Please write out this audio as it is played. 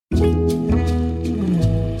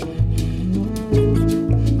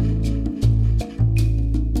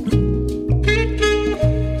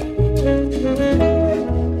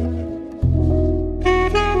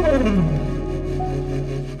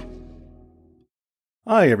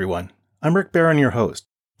Hi, everyone. I'm Rick Barron, your host,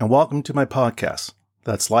 and welcome to my podcast,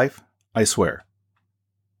 That's Life, I Swear.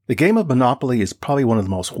 The game of Monopoly is probably one of the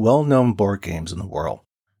most well-known board games in the world.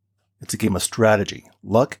 It's a game of strategy,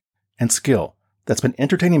 luck, and skill that's been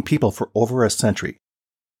entertaining people for over a century.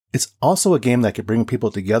 It's also a game that can bring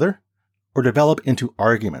people together or develop into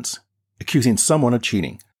arguments, accusing someone of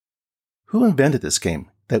cheating. Who invented this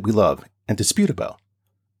game that we love and dispute about?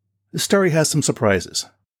 This story has some surprises.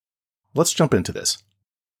 Let's jump into this.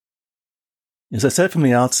 As I said from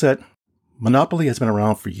the outset, Monopoly has been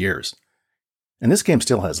around for years, and this game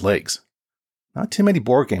still has legs. Not too many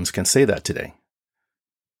board games can say that today.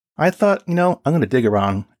 I thought, I'm going to dig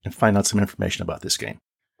around and find out some information about this game.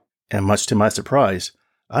 And much to my surprise,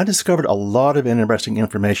 I discovered a lot of interesting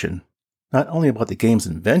information, not only about the game's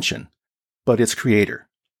invention, but its creator,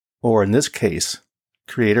 or in this case,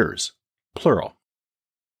 creators, plural.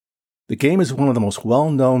 The game is one of the most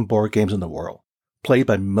well-known board games in the world, played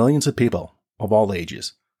by millions of people of all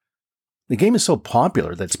ages. The game is so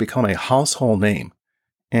popular that it's become a household name,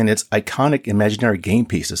 and its iconic imaginary game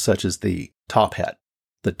pieces such as the top hat,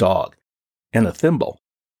 the dog, and the thimble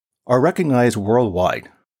are recognized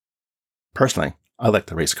worldwide. Personally, I like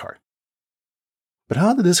the race card. But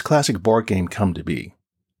how did this classic board game come to be?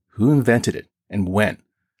 Who invented it and when?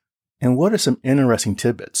 And what are some interesting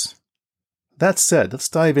tidbits? That said, let's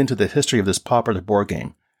dive into the history of this popular board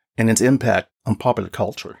game and its impact on popular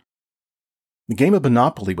culture. The game of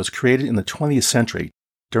Monopoly was created in the 20th century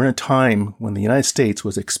during a time when the United States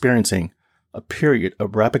was experiencing a period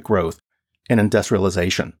of rapid growth and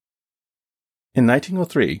industrialization. In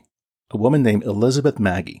 1903, a woman named Elizabeth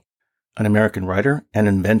Magie, an American writer and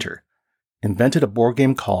inventor, invented a board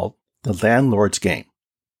game called the Landlord's Game.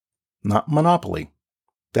 Not Monopoly.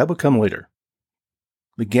 That would come later.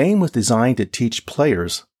 The game was designed to teach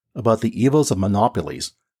players about the evils of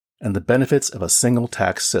monopolies and the benefits of a single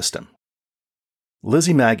tax system.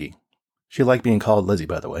 Lizzie Magie, she liked being called Lizzie,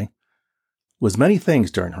 by the way, was many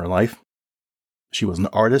things during her life. She was an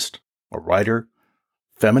artist, a writer,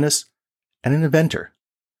 feminist, and an inventor,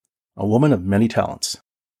 a woman of many talents.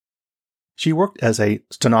 She worked as a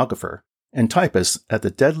stenographer and typist at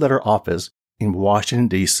the Dead Letter Office in Washington,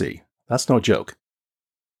 D.C. That's no joke.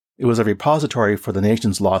 It was a repository for the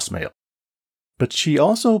nation's lost mail. But she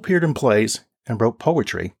also appeared in plays and wrote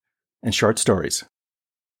poetry and short stories.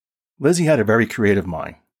 Lizzie had a very creative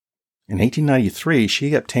mind. In 1893,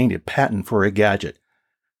 she obtained a patent for a gadget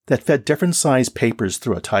that fed different sized papers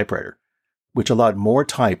through a typewriter, which allowed more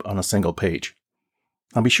type on a single page.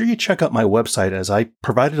 Now be sure you check out my website as I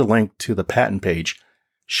provided a link to the patent page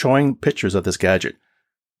showing pictures of this gadget,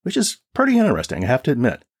 which is pretty interesting, I have to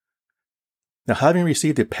admit. Now, having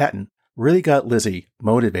received a patent really got Lizzie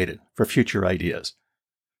motivated for future ideas.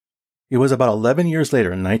 It was about 11 years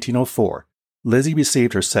later in 1904, Lizzie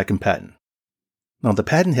received her second patent. Now, the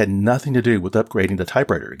patent had nothing to do with upgrading the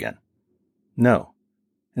typewriter again. No.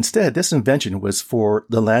 Instead, this invention was for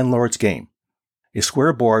the Landlord's Game, a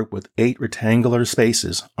square board with 8 rectangular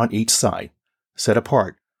spaces on each side, set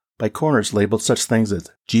apart by corners labeled such things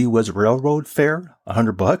as Gee Whiz Railroad Fare,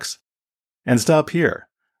 $100, and Stop Here,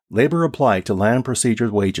 Labor Applied to Land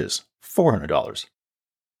Procedure Wages, $400.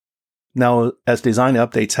 Now, as design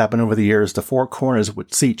updates happen over the years, the 4 corners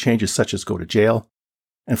would see changes such as go to jail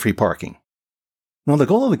and free parking. Now, the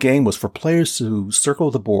goal of the game was for players to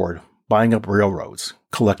circle the board, buying up railroads,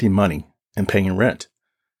 collecting money, and paying rent.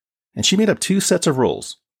 And she made up 2 sets of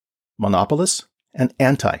rules, monopolists and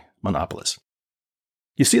anti-monopolists.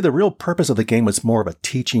 You see, the real purpose of the game was more of a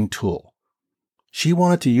teaching tool. She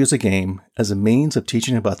wanted to use the game as a means of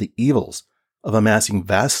teaching about the evils of amassing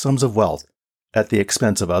vast sums of wealth at the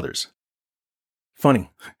expense of others.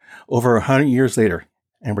 Funny, over 100 years later,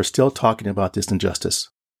 and we're still talking about this injustice.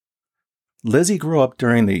 Lizzie grew up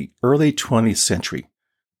during the early 20th century,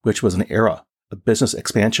 which was an era of business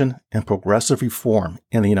expansion and progressive reform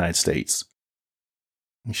in the United States.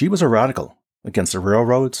 She was a radical against the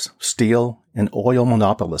railroads, steel, and oil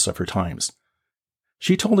monopolists of her times.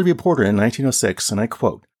 She told a reporter in 1906, and I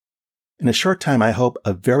quote, "In a short time, I hope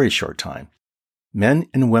a very short time, men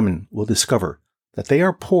and women will discover that they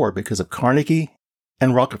are poor because of Carnegie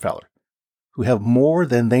and Rockefeller, who have more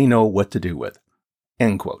than they know what to do with."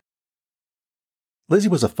 End quote. Lizzie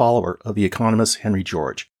was a follower of the economist Henry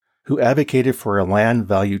George, who advocated for a land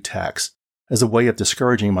value tax as a way of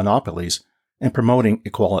discouraging monopolies and promoting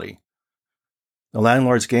equality. The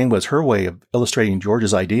Landlord's Game was her way of illustrating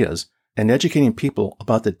George's ideas and educating people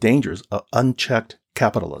about the dangers of unchecked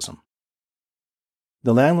capitalism.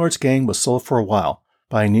 The Landlord's Game was sold for a while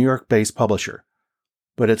by a New York-based publisher,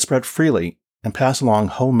 but it spread freely and passed along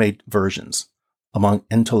homemade versions, among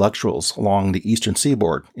intellectuals along the eastern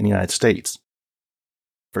seaboard in the United States.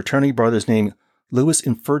 Fraternity brothers named Louis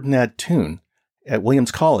and Ferdinand Toone at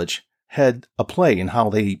Williams College had a play in how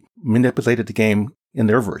they manipulated the game in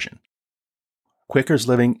their version. Quakers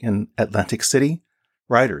living in Atlantic City,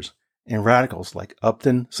 writers, and radicals like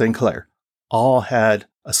Upton Sinclair all had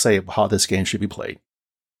a say about how this game should be played.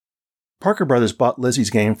 Parker Brothers bought Lizzie's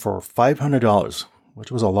game for $500,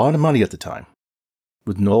 which was a lot of money at the time,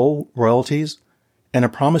 with no royalties and a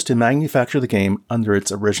promise to manufacture the game under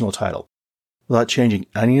its original title, without changing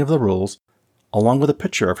any of the rules, along with a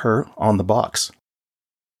picture of her on the box.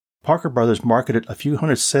 Parker Brothers marketed a few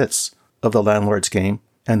hundred sets of the Landlord's game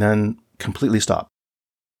and then completely stopped.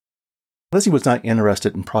 Lizzie was not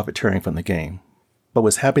interested in profiteering from the game, but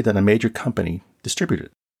was happy that a major company distributed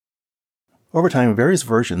it. Over time, various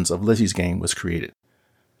versions of Lizzie's game was created,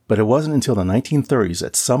 but it wasn't until the 1930s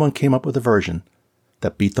that someone came up with a version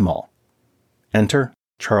that beat them all. Enter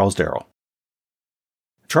Charles Darrow.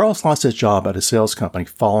 Charles lost his job at a sales company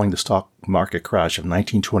following the stock market crash of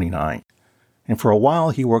 1929, and for a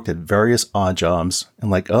while he worked at various odd jobs and,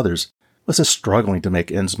 like others, was just struggling to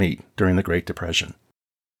make ends meet during the Great Depression.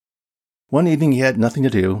 One evening he had nothing to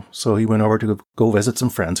do, so he went over to go visit some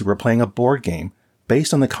friends who were playing a board game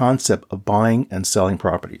based on the concept of buying and selling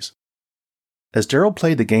properties. As Darrow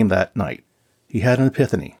played the game that night, he had an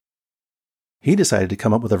epiphany. He decided to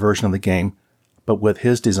come up with a version of the game, but with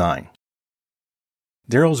his design.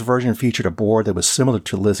 Darrow's version featured a board that was similar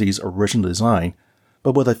to Lizzie's original design,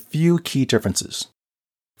 but with a few key differences.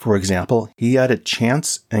 For example, he added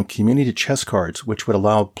chance and community chess cards, which would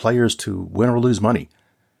allow players to win or lose money,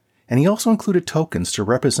 and he also included tokens to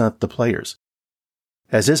represent the players.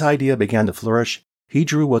 As his idea began to flourish, he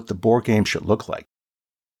drew what the board game should look like.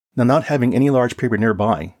 Now, not having any large paper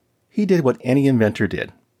nearby, he did what any inventor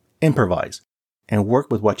did: improvise and work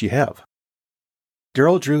with what you have.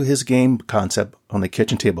 Darrow drew his game concept on the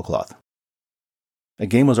kitchen tablecloth. A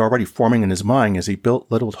game was already forming in his mind as he built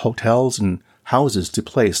little hotels and houses to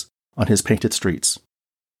place on his painted streets.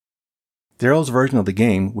 Darrow's version of the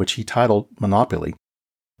game, which he titled Monopoly,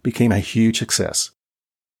 became a huge success.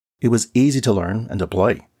 It was easy to learn and to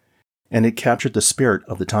play, and it captured the spirit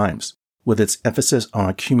of the times, with its emphasis on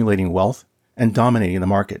accumulating wealth and dominating the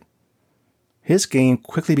market. His game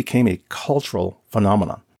quickly became a cultural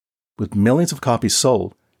phenomenon, with millions of copies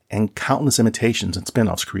sold and countless imitations and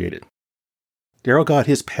spin-offs created. Darrow got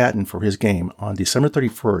his patent for his game on December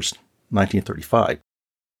 31st, 1935,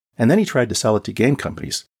 and then he tried to sell it to game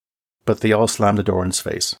companies, but they all slammed the door in his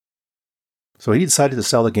face. So he decided to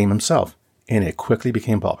sell the game himself, and it quickly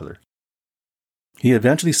became popular. He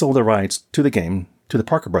eventually sold the rights to the game to the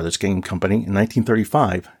Parker Brothers Game Company in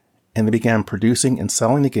 1935, and they began producing and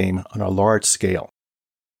selling the game on a large scale.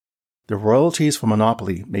 The royalties from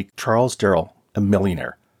Monopoly make Charles Darrow a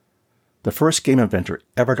millionaire, the first game inventor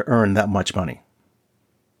ever to earn that much money.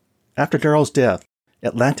 After Darrow's death,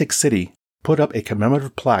 Atlantic City put up a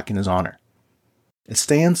commemorative plaque in his honor. It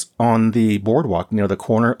stands on the boardwalk near the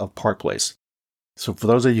corner of Park Place. So for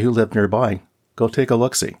those of you who live nearby, go take a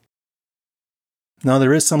look-see. Now,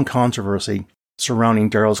 there is some controversy surrounding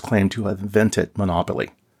Darrow's claim to have invented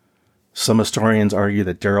Monopoly. Some historians argue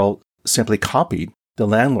that Darrow simply copied the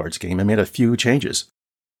Landlord's game and made a few changes,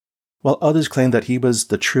 while others claim that he was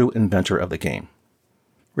the true inventor of the game.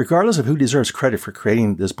 Regardless of who deserves credit for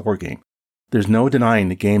creating this board game, there's no denying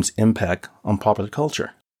the game's impact on popular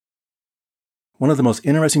culture. One of the most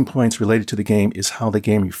interesting points related to the game is how the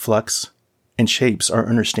game reflects and shapes our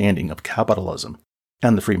understanding of capitalism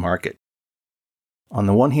and the free market. On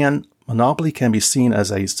the one hand, Monopoly can be seen as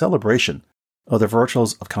a celebration of the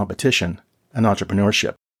virtues of competition and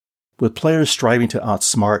entrepreneurship, with players striving to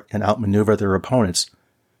outsmart and outmaneuver their opponents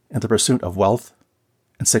in the pursuit of wealth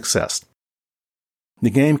and success. The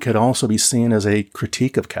game could also be seen as a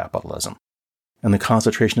critique of capitalism and the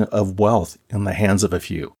concentration of wealth in the hands of a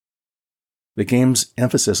few. The game's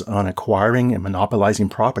emphasis on acquiring and monopolizing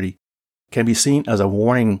property can be seen as a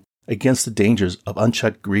warning against the dangers of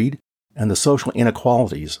unchecked greed and the social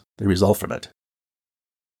inequalities that result from it.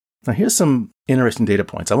 Now, here's some interesting data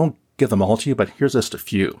points. I won't give them all to you, but here's just a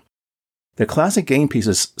few. The classic game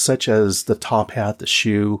pieces, such as the top hat, the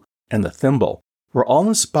shoe, and the thimble, were all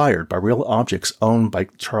inspired by real objects owned by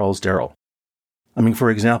Charles Darrow. For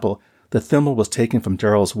example, the thimble was taken from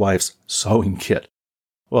Darrow's wife's sewing kit,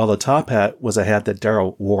 while the top hat was a hat that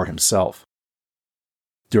Darrow wore himself.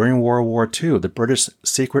 During World War II, the British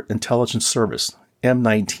Secret Intelligence Service,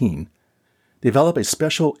 M19, developed a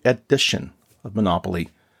special edition of Monopoly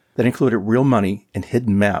that included real money and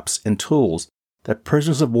hidden maps and tools that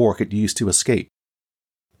prisoners of war could use to escape.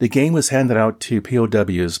 The game was handed out to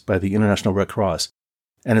POWs by the International Red Cross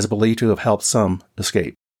and is believed to have helped some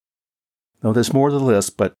escape. Now, there's more to the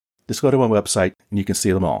list, but just go to my website and you can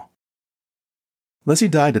see them all. Lizzie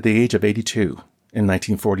died at the age of 82 in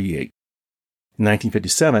 1948. In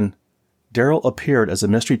 1957, Daryl appeared as a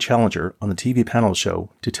mystery challenger on the TV panel show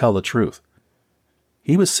To Tell the Truth.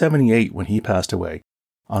 He was 78 when he passed away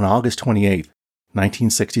on August 28,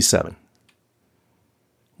 1967.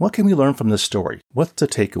 What can we learn from this story? What's the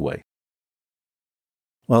takeaway?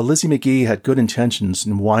 While Lizzie McGee had good intentions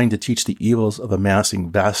in wanting to teach the evils of amassing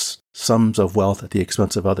vast sums of wealth at the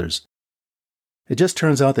expense of others, it just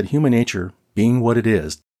turns out that human nature, being what it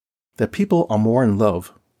is, that people are more in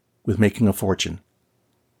love with making a fortune.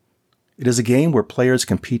 It is a game where players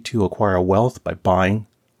compete to acquire wealth by buying,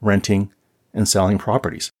 renting, and selling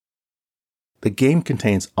properties. The game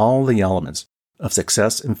contains all the elements of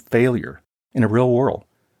success and failure in a real world,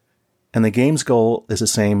 and the game's goal is the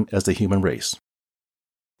same as the human race: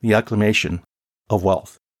 the accumulation of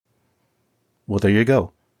wealth. Well, there you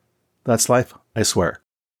go. That's life, I swear.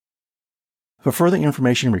 For further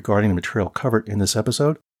information regarding the material covered in this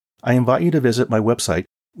episode, I invite you to visit my website,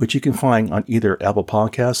 which you can find on either Apple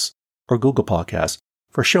Podcasts or Google Podcasts,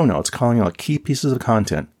 for show notes calling out key pieces of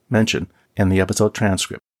content mentioned in the episode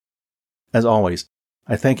transcript. As always,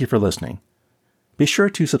 I thank you for listening. Be sure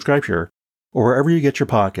to subscribe here or wherever you get your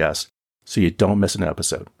podcasts so you don't miss an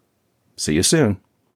episode. See you soon.